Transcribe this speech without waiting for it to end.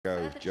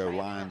Joe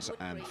Lyons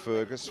and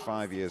Fergus,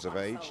 5 years of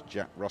age.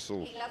 Jack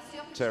Russell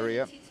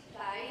Terrier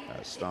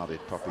started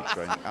puppy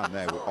training, and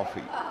there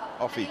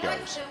off he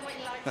goes.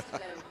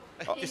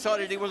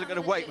 Decided he wasn't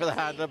going to wait for the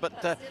handler,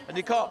 but and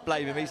you can't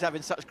blame him. He's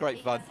having such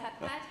great fun.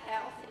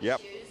 Yep.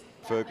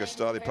 Fergus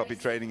started puppy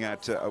training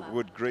at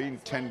Wood Green,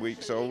 10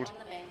 weeks old.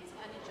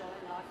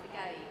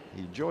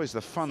 He enjoys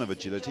the fun of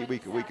agility.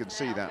 We can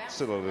see that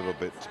still a little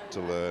bit to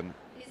learn.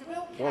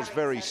 Was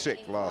very sick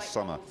last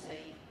summer,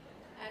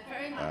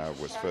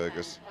 was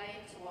Fergus.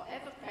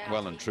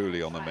 Well and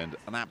truly on the mend,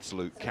 an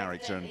absolute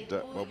character, and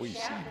well, we've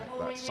seen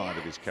that side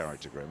of his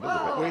character, Graham. A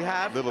little bit, we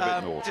have. A little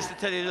bit naughty. Just to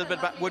tell you a little bit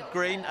about Wood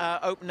Green,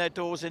 opened their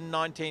doors in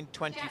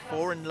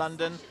 1924 in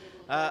London,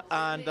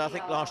 and I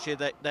think last year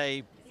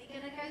they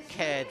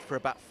cared for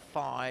about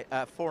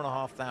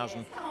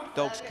 4,500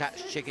 dogs,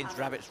 cats, chickens,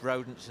 rabbits,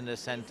 rodents in the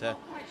centre,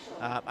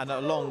 and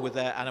along with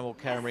their animal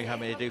care and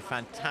rehoming, they do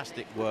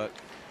fantastic work.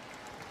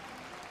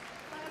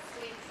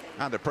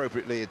 And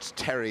appropriately, it's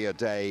Terrier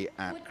Day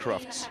at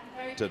Crufts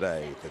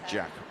today, the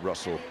Jack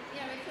Russell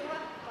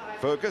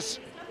Fergus.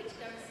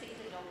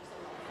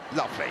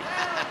 Lovely,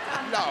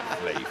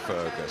 lovely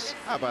Fergus.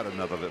 How about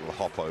another little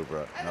hop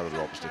over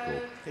another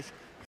obstacle?